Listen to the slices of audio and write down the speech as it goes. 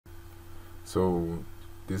So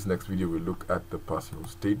this next video will look at the personal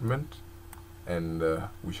statement, and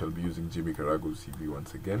we shall be using Jimmy Karago's CV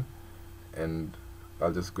once again, and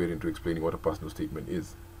I'll just go into explaining what a personal statement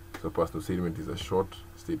is. So a personal statement is a short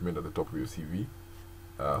statement at the top of your CV,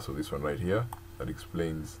 so this one right here, that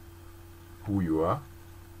explains who you are,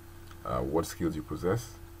 what skills you possess,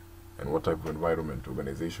 and what type of environment,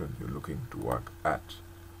 organization you're looking to work at.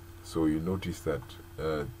 So you notice that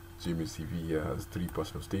Jimmy's CV here has 3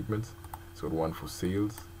 personal statements. It's got one for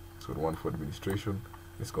sales, it's got one for administration,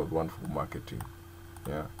 it's got one for marketing.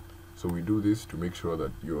 Yeah. So we do this to make sure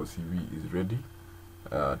that your CV is ready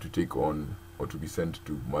to take on or to be sent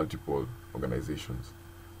to multiple organizations.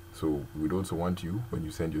 So we'd also want you, when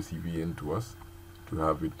you send your CV in to us, to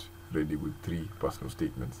have it ready with 3 personal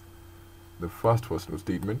statements. The first personal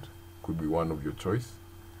statement could be one of your choice,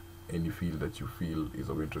 any field that you feel is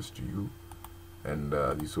of interest to you, and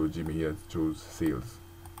you saw Jimmy here chose sales.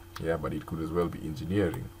 Yeah, but it could as well be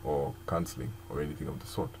engineering or counseling or anything of the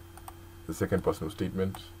sort. The second personal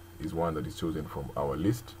statement is one that is chosen from our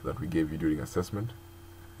list that we gave you during assessment.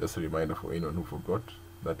 Just a reminder for anyone who forgot,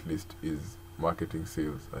 that list is marketing,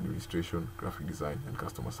 sales, administration, graphic design, and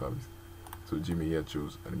customer service. So Jimmy here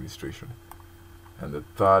chose administration. And the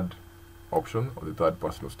third option, or the third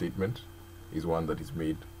personal statement, is one that is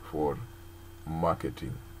made for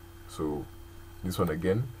marketing. So this one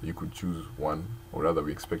again, you could choose one, or rather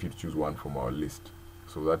we expect you to choose one from our list.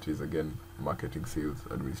 So that is again marketing, sales,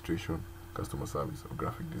 administration, customer service, or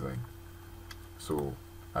graphic design. So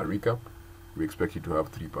a recap, we expect you to have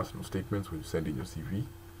 3 personal statements when you send in your CV.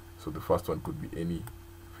 So the first one could be any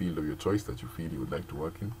field of your choice that you feel you would like to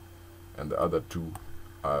work in, and the other 2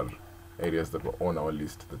 are areas that were on our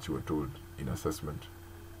list that you were told in assessment.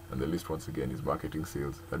 And the list once again is marketing,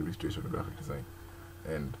 sales, administration, graphic design,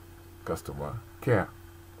 and customer care.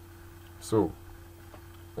 So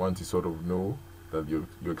once you sort of know that you're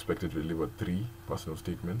expected to deliver 3 personal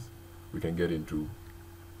statements, we can get into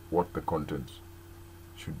what the content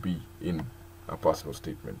should be in a personal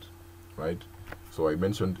statement, right? So I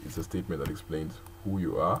mentioned it's a statement that explains who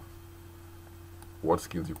you are, what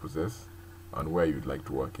skills you possess, and where you'd like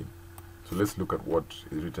to work in. So let's look at what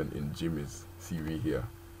is written in Jimmy's CV here.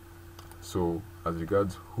 So as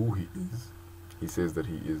regards who he is, he says that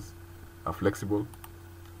he is a flexible,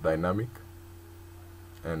 dynamic,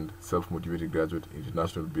 and self-motivated graduate in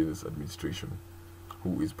international business administration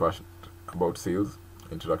who is passionate about sales,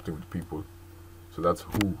 interacting with people. So that's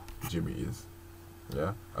who Jimmy is.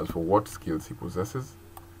 Yeah. As for what skills he possesses,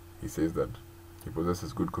 he says that he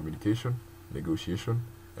possesses good communication, negotiation,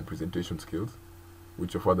 and presentation skills,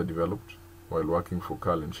 which are further developed while working for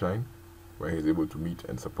Carl and Shine, where he is able to meet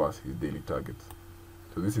and surpass his daily targets.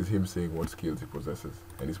 So this is him saying what skills he possesses,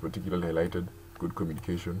 and he's particularly highlighted good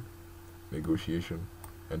communication, negotiation,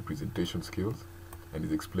 and presentation skills, and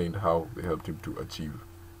he's explained how they helped him to achieve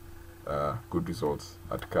good results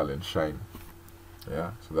at Carl and Shine.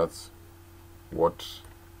 Yeah, so that's what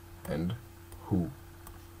and who.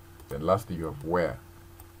 Then lastly you have where.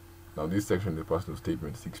 Now this section of the personal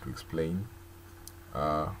statement seeks to explain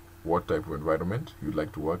what type of environment you'd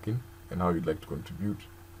like to work in and how you'd like to contribute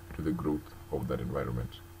to the growth of that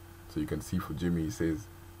environment. So you can see for Jimmy, he says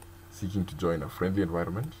seeking to join a friendly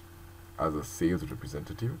environment as a sales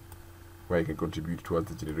representative where he can contribute towards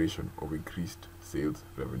the generation of increased sales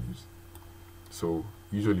revenues. So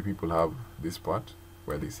usually people have this part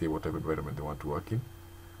where they say what type of environment they want to work in,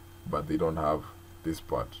 but they don't have this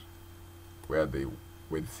part where they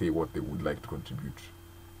say what they would like to contribute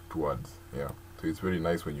towards. Yeah. So it's very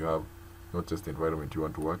nice when you have not just the environment you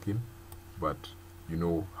want to work in, but you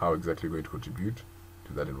know how exactly you're going to contribute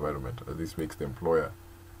to that environment, as this makes the employer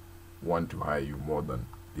want to hire you more than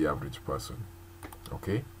the average person.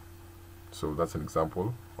 Okay, so that's an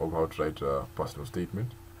example of how to write a personal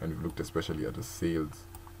statement, and we've looked especially at a sales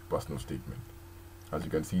personal statement. As you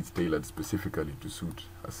can see, it's tailored specifically to suit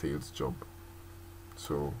a sales job.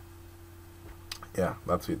 So yeah,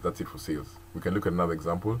 that's it for sales. We can look at another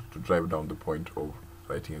example to drive down the point of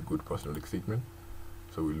writing a good personal statement.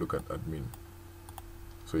 So we'll look at admin.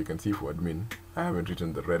 So you can see for admin, I haven't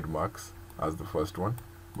written the red marks as the first one,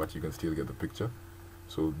 but you can still get the picture.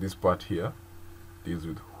 So this part here deals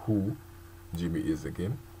with who Jimmy is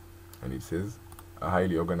again, and it says a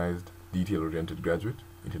highly organized, detail-oriented graduate,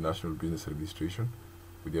 international business administration,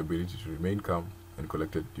 with the ability to remain calm and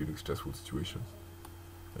collected during stressful situations.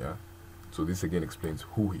 Yeah. So this again explains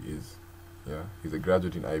who he is. Yeah. He's a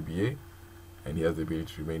graduate in IBA, and he has the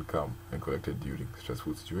ability to remain calm and collected during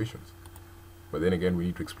stressful situations. But then again, we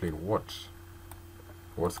need to explain what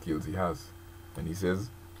skills he has. And he says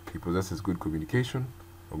he possesses good communication,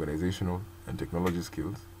 organizational, and technology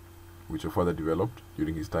skills, which were further developed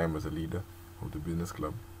during his time as a leader of the business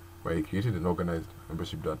club, where he created an organized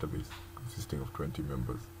membership database consisting of 20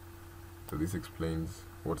 members. So this explains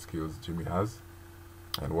what skills Jimmy has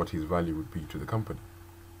and what his value would be to the company.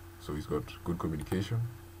 So he's got good communication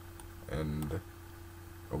and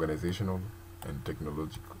organizational and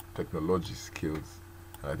technology skills.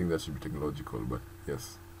 I think that should be technological, but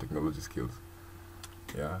yes, technology skills.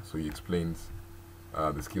 Yeah, so he explains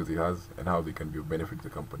the skills he has and how they can be of benefit to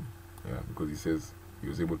the company. Yeah, because he says he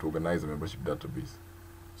was able to organize a membership database,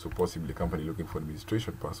 so possibly a company looking for an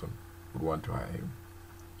administration person would want to hire him.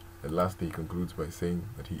 And lastly, he concludes by saying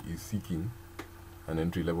that he is seeking an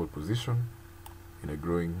entry-level position in a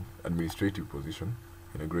growing administrative position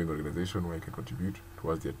in a growing organization where he can contribute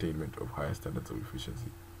towards the attainment of higher standards of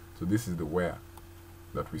efficiency. So this is the where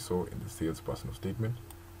that we saw in the sales personal statement,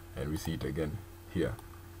 and we see it again here.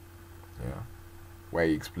 Yeah, where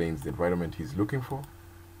he explains the environment he's looking for.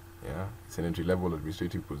 Yeah, it's an entry-level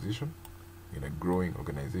administrative position in a growing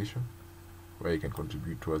organization where he can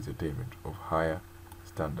contribute towards the attainment of higher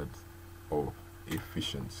standards of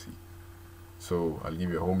efficiency. So I'll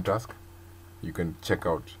give you a home task. You can check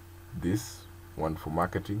out this one for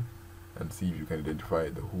marketing and see if you can identify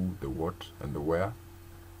the who, the what, and the where,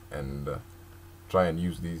 and try and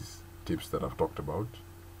use these tips that I've talked about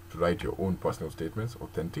to write your own personal statements,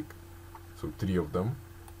 authentic. So 3 of them,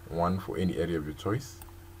 1 for any area of your choice,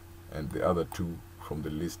 and the other 2 from the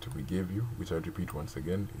list we gave you, which I repeat once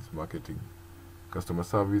again, is marketing, customer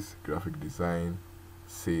service, graphic design,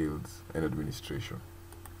 sales, and administration.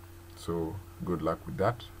 So good luck with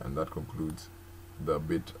that, and that concludes the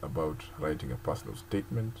bit about writing a personal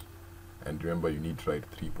statement. And remember, you need to write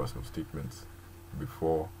 3 personal statements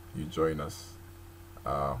before you join us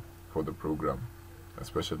for the program,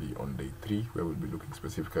 especially on day 3, where we'll be looking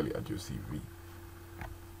specifically at your CV.